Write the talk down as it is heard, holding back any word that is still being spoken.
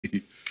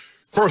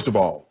First of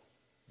all,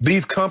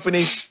 these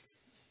companies,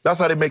 that's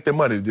how they make their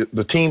money.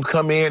 The teams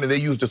come in and they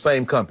use the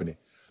same company.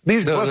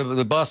 These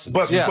the buses.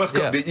 Bus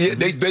company. Yeah,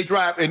 they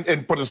drive,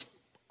 and for as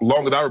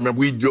long as I remember,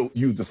 we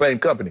use the same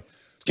company.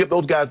 Skip,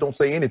 those guys don't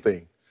say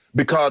anything.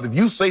 Because if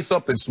you say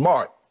something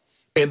smart,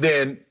 and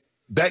then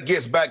that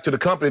gets back to the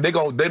company,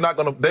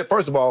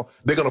 first of all,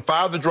 they're gonna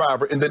fire the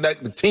driver, and then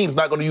the team's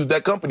not gonna use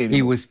that company anymore.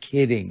 He was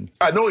kidding.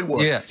 I know he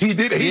was. Yes. He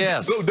did.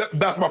 Yes. So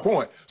that's my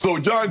point. So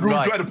John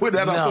Gruden tried to put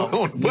that out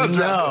on the bus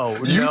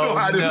driver. You know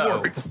how this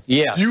works.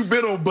 Yes. You've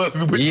been on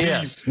buses with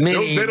teams.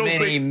 Many they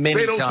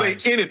don't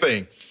times. say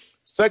anything.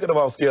 Second of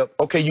all, Skip,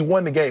 okay, you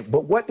won the game,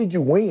 but what did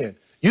you win?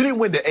 You didn't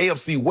win the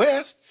AFC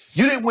West.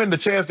 You didn't win the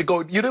chance to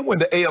go. You didn't win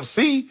the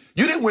AFC.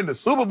 You didn't win the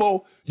Super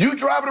Bowl. You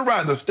driving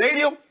around the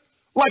stadium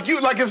like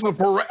it's a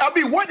parade. I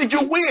mean, what did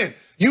you win?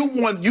 You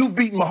won. You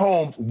beat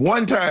Mahomes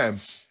one time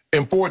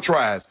in 4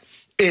 tries,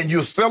 and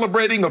you're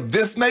celebrating of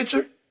this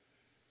nature.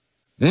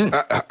 You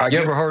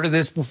ever heard of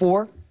this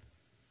before?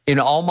 In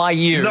all my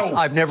years, No.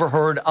 I've never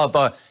heard of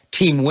a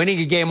team winning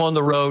a game on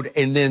the road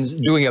and then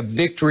doing a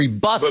victory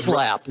bus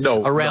lap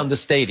around the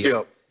stadium.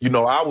 Skip, you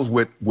know, I was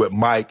with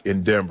Mike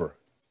in Denver.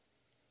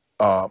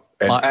 And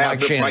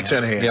Mike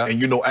Shanahan. Yep.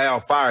 And, you know, Al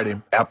fired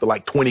him after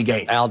like 20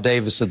 games. Al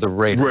Davis of the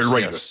Raiders.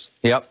 Raiders. Yes.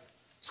 Yep.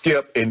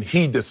 Skip, and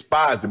he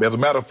despised him. As a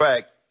matter of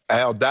fact,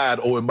 Al died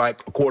owing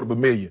Mike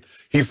 $250,000.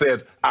 He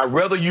said, I'd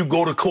rather you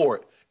go to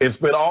court and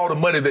spend all the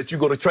money that you're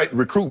going to try to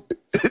recruit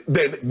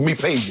than me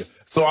paying you.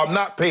 So I'm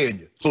not paying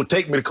you. So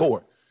take me to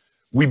court.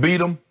 We beat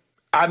him.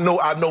 I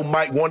know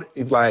Mike wanted,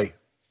 he's like,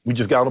 we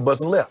just got on the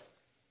bus and left.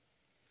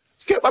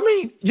 Skip, I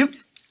mean,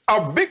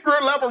 a victory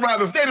lap around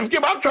the stadium.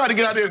 Skip, I'm trying to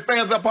get out there as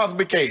fast as I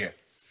possibly can.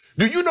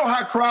 Do you know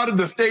how crowded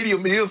the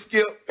stadium is,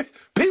 Skip?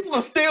 People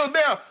are still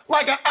there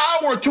like an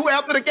hour or two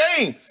after the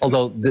game.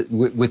 Although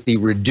with the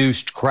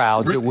reduced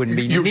crowds, it wouldn't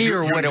be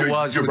near what it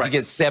was when you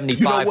get 75,000.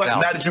 You know what?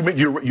 Now that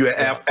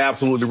you're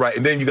absolutely right.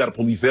 And then you got a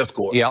police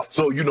escort. Yep.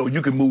 So, you know,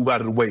 you can move out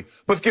of the way.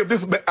 But, Skip,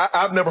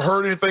 I've never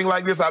heard anything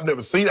like this. I've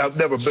never seen it. I've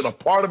never been a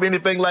part of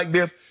anything like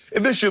this.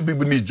 And this should be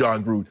beneath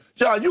John Gruden.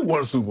 John, you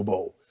won a Super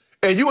Bowl.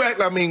 And you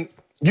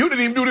didn't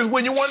even do this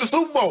when you won the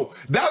Super Bowl.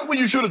 That's when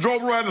you should have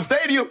drove around the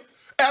stadium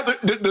after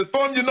the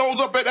thumb your nose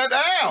up at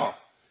that Al.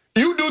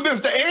 You do this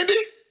to Andy?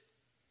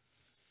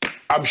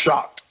 I'm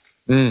shocked.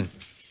 I'm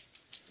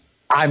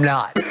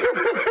not.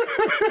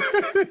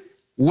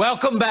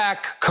 Welcome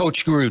back,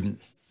 Coach Gruden.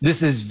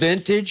 This is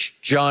vintage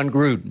John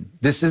Gruden.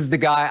 This is the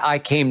guy I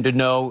came to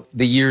know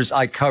the years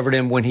I covered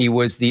him when he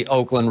was the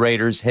Oakland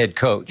Raiders head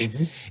coach.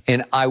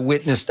 And I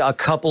witnessed a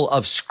couple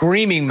of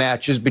screaming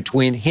matches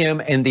between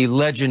him and the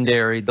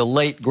legendary, the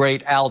late,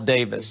 great Al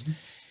Davis.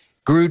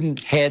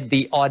 Gruden had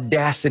the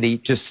audacity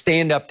to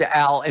stand up to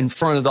Al in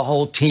front of the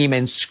whole team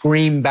and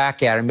scream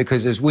back at him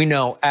because, as we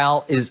know,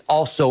 Al is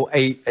also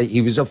he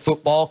was a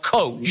football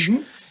coach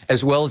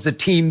as well as a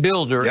team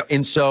builder. Yep.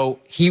 And so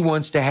he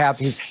wants to have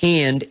his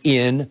hand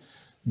in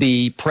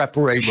the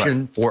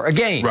preparation for a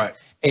game. Right.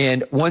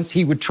 And once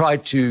he would try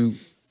to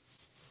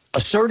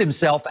assert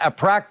himself at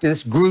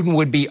practice, Gruden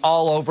would be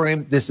all over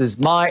him. This is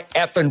my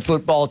effing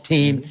football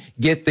team.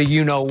 Get the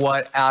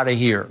you-know-what out of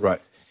here.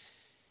 Right.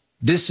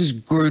 This is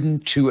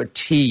Gruden to a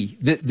T.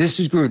 This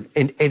is Gruden.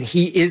 And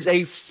he is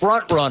a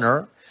front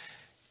runner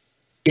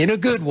in a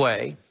good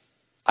way.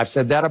 I've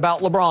said that about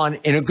LeBron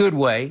in a good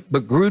way,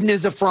 but Gruden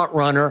is a front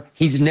runner.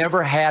 He's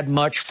never had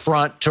much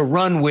front to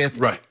run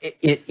with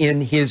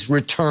in his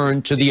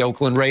return to the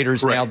Oakland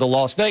Raiders, now the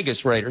Las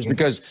Vegas Raiders,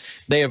 because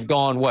they have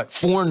gone,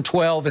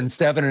 4-12 and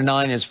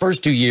 7-9 his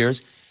first 2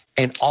 years.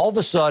 And all of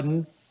a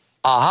sudden,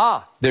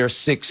 they're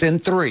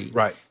 6-3.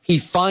 Right. He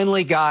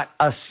finally got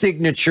a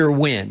signature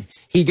win.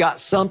 He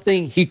got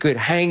something he could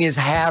hang his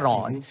hat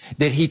on,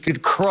 that he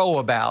could crow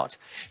about,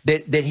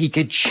 that he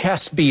could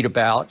chest beat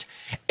about.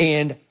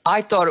 And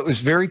I thought it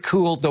was very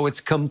cool, though it's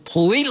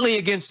completely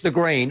against the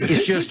grain.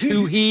 It's just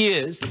who he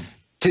is,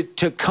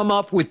 to come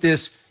up with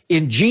this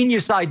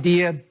ingenious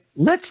idea.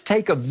 Let's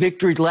take a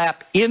victory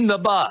lap in the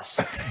bus.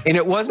 And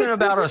it wasn't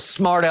about a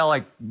smart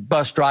aleck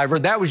bus driver.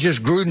 That was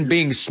just Gruden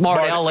being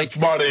smart aleck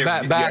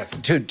back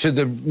to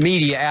the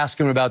media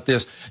asking him about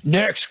this.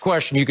 Next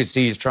question, you could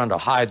see he's trying to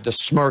hide the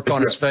smirk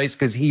on his face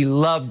because he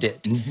loved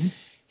it.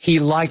 He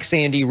likes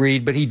Andy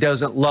Reid, but he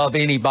doesn't love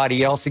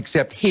anybody else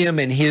except him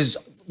and his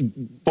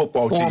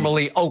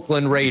formerly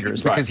Oakland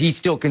Raiders, because he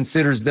still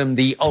considers them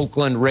the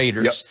Oakland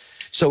Raiders.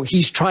 So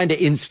he's trying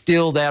to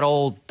instill that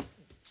old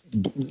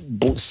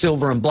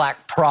silver and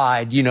black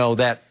pride, you know,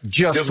 that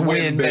just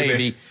win,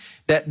 baby.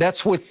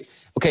 That's what.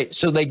 Okay,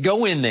 so they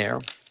go in there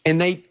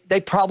and they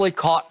probably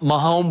caught my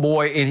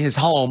homeboy in his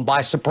home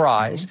by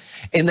surprise,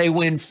 and they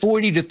win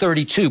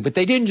 40-32. But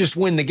they didn't just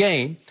win the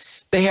game;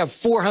 they have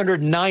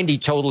 490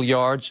 total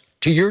yards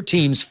to your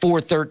team's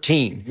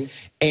 413.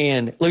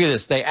 And look at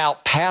this: they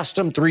outpassed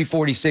them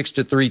 346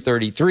 to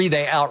 333.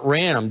 They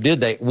outran them,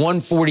 did they?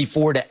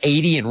 144 to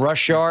 80 in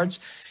rush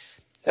yards.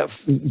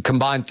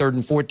 Combined third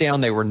and fourth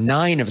down, they were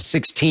 9 of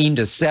 16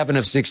 to 7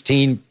 of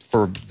 16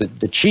 for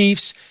the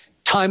Chiefs.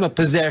 Time of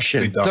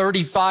possession,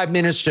 35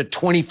 minutes to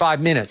 25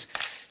 minutes.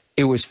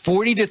 It was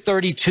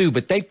 40-32,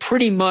 but they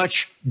pretty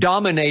much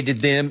dominated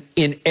them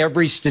in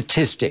every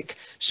statistic.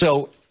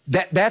 So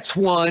that's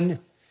one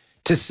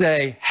to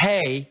say,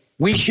 hey,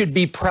 we should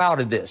be proud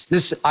of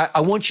this.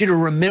 I want you to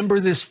remember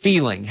this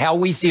feeling, how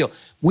we feel.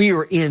 We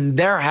are in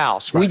their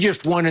house. Right. We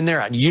just won in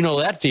their house. You know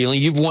that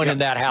feeling. You've won in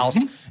that house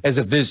as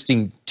a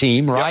visiting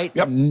team, right?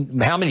 Yep.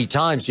 How many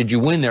times did you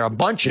win there? A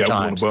bunch of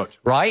times, we won a bunch.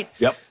 Right?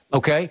 Yep.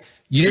 Okay.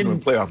 You didn't win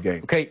a playoff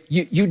game. Okay.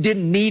 You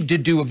didn't need to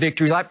do a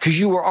victory lap because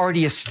you were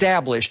already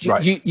established.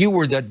 Right. You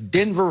were the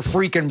Denver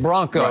freaking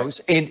Broncos,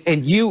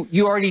 and you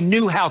already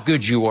knew how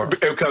good you were.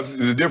 Because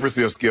the difference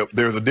is, Skip,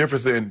 there's a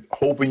difference in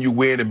hoping you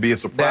win and being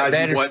surprised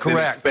that you is won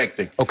correct. than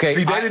expecting. Okay.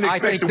 See, they didn't I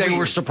expect think they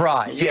were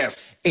surprised.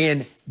 Yes.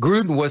 And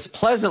Gruden was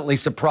pleasantly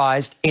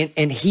surprised,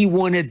 and he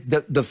wanted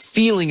the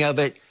feeling of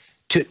it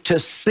to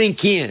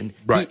sink in.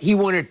 Right. He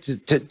wanted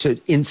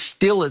to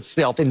install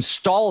itself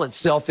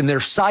in their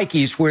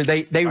psyches where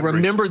they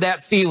remember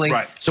that feeling.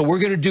 Right. So we're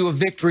going to do a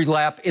victory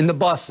lap in the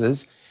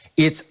buses.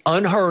 It's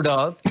unheard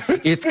of.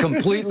 It's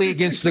completely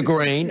against the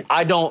grain.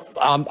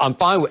 I'm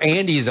fine with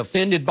Andy is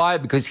offended by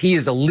it because he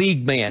is a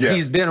league man. Yeah.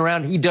 He's been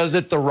around. He does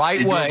it the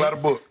right way. By the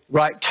book.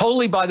 Right,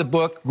 totally by the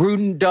book.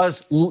 Gruden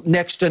does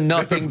next to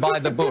nothing by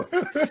the book.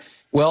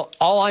 Well,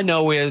 all I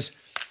know is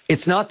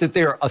it's not that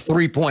they're a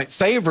 3-point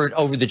favorite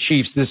over the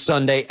Chiefs this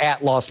Sunday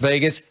at Las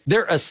Vegas.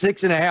 They're a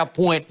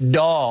 6.5-point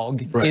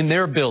dog in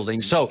their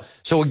building. So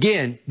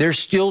again, they're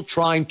still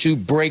trying to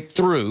break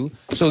through.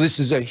 So this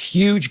is a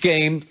huge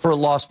game for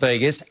Las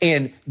Vegas.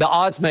 And the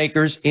odds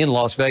makers in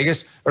Las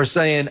Vegas are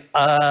saying,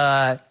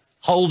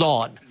 hold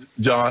on.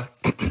 John,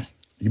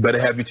 you better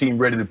have your team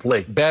ready to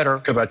play. Better.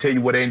 Because I tell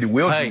you what Andy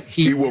will do.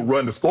 He will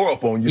run the score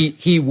up on you.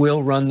 He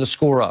will run the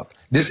score up.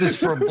 This is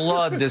for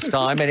blood this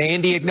time. And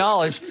Andy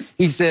acknowledged,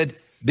 he said,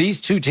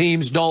 these two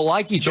teams don't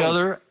like each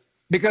other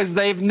because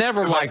they've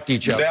never liked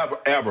each other. Never,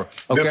 ever.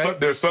 Okay.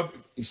 There's something,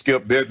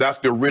 Skip, that's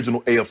the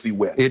original AFC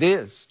West. It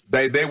is.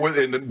 They were,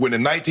 when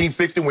in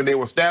 1960, when they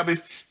were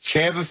established,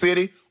 Kansas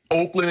City,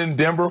 Oakland, and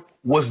Denver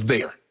was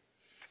there.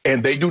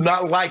 And they do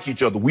not like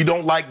each other. We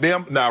don't like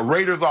them. Now,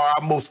 Raiders are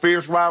our most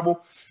fierce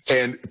rival.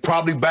 And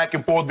probably back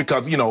and forth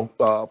because,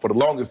 for the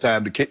longest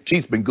time, the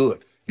Chiefs been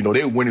good.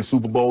 They were winning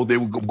Super Bowls. They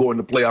were going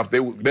to playoffs.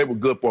 They were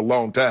good for a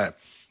long time.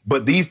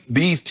 But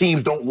these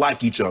teams don't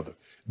like each other.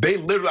 They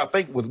literally, I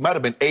think, it might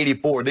have been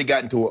 '84. They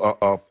got into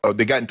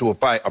a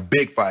fight, a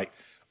big fight,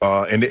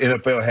 and the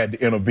NFL had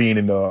to intervene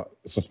and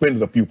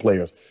suspended a few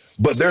players.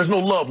 But there's no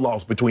love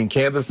lost between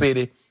Kansas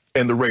City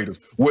and the Raiders.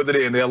 Whether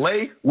they're in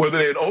L.A., whether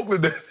they're in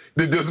Oakland,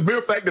 the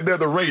mere fact that they're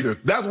the Raiders,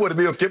 that's what it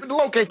is, Skip. The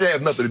location has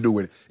nothing to do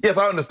with it. Yes,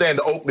 I understand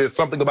there's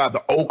something about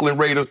the Oakland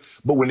Raiders,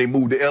 but when they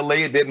moved to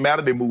L.A., it didn't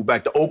matter. They moved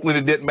back to Oakland,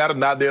 it didn't matter.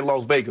 Now they're in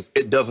Las Vegas.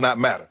 It does not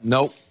matter.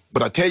 Nope.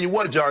 But I tell you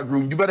what, John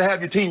Gruden, you better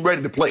have your team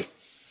ready to play.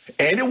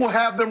 And it will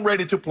have them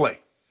ready to play.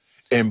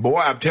 And, boy,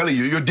 I'm telling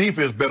you, your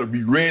defense better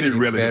be ready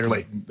to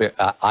play.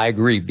 I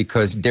agree,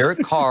 because Derek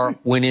Carr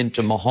went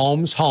into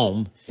Mahomes'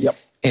 home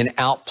and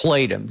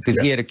outplayed him because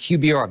he had a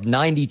QBR of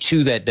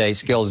 92 that day,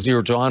 scale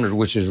 0 to 100,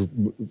 which is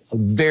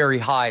very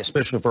high,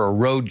 especially for a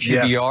road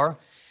QBR. Yes.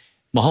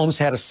 Mahomes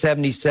had a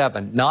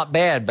 77. Not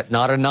bad, but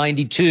not a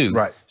 92.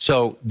 Right.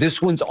 So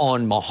this one's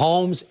on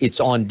Mahomes.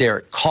 It's on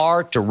Derek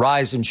Carr to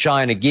rise and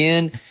shine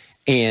again.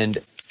 And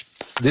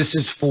this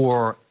is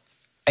for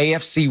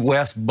AFC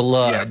West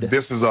blood. Yeah,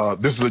 this has all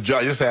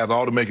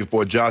the makings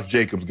for a Josh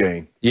Jacobs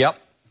game. Yep,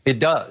 it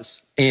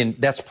does. And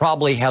that's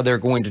probably how they're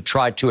going to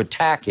try to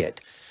attack it.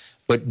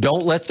 But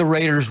don't let the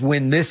Raiders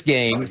win this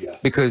game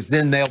because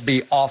then they'll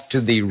be off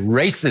to the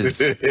races.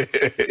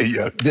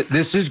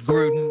 This is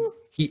Gruden.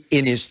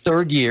 In his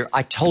third year,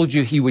 I told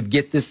you he would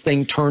get this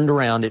thing turned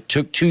around. It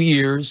took 2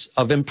 years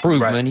of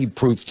improvement. Right. He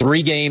improved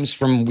 3 games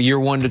from year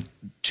 1 to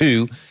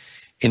 2.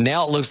 And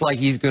now it looks like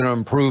he's going to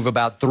improve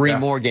about 3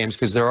 more games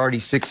because they're already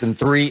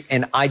 6-3.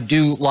 And I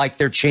do like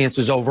their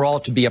chances overall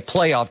to be a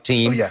playoff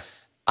team.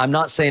 I'm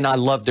not saying I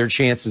love their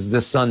chances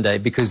this Sunday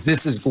because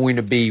this is going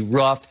to be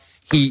rough.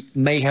 He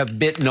may have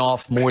bitten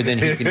off more than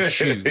he can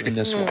chew in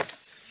this one.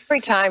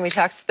 Every time he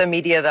talks to the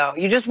media, though,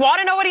 you just want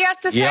to know what he has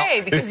to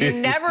say because you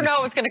never know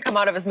what's going to come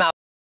out of his mouth.